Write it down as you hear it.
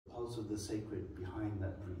also the sacred behind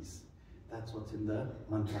that breeze. That's what's in the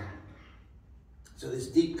mantra. So this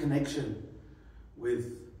deep connection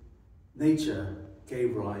with nature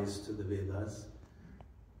gave rise to the Vedas.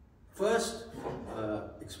 First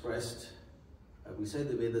expressed, we say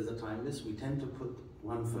the Vedas are timeless. We tend to put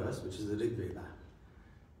one first, which is the Rig Veda,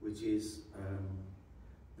 which is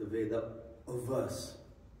the Veda of verse,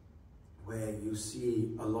 where you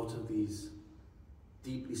see a lot of these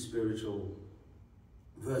deeply spiritual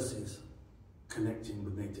verses connecting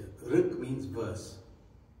with nature. Rig means verse,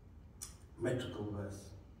 metrical verse.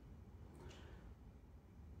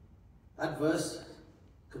 That verse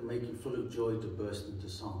can make you full of joy to burst into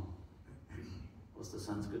song. What's the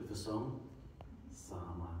Sanskrit for song?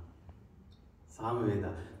 Sama. Sama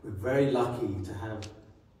Veda. We're very lucky to have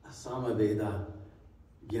a Sama Veda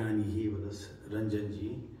Jnani here with us,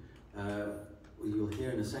 Ranjanji. You'll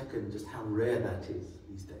hear in a second just how rare that is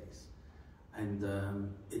these days. And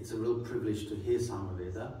it's a real privilege to hear Sama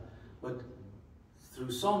Veda. But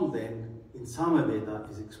through song then, in Sama Veda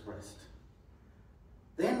is expressed.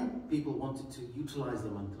 Then people wanted to utilize the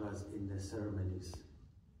mantras in their ceremonies.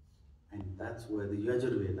 And that's where the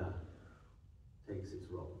Yajurveda takes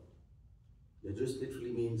its role. Yajus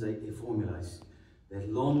literally means a formula. They're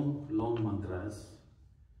long, long mantras.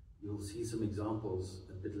 You'll see some examples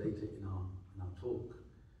a bit later in our talk.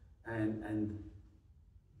 And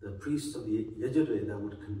the priests of the Yajurveda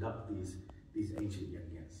would conduct these ancient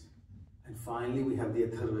yajnas. And finally, we have the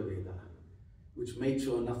Atharva Veda, which made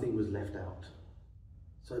sure nothing was left out.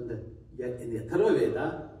 So in the Atharva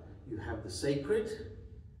Veda, you have the sacred,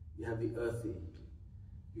 you have the earthy.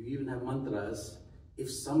 You even have mantras. If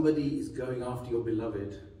somebody is going after your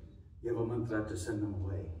beloved, you have a mantra to send them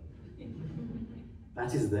away.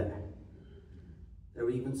 That is there. There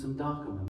are even some darker mantras.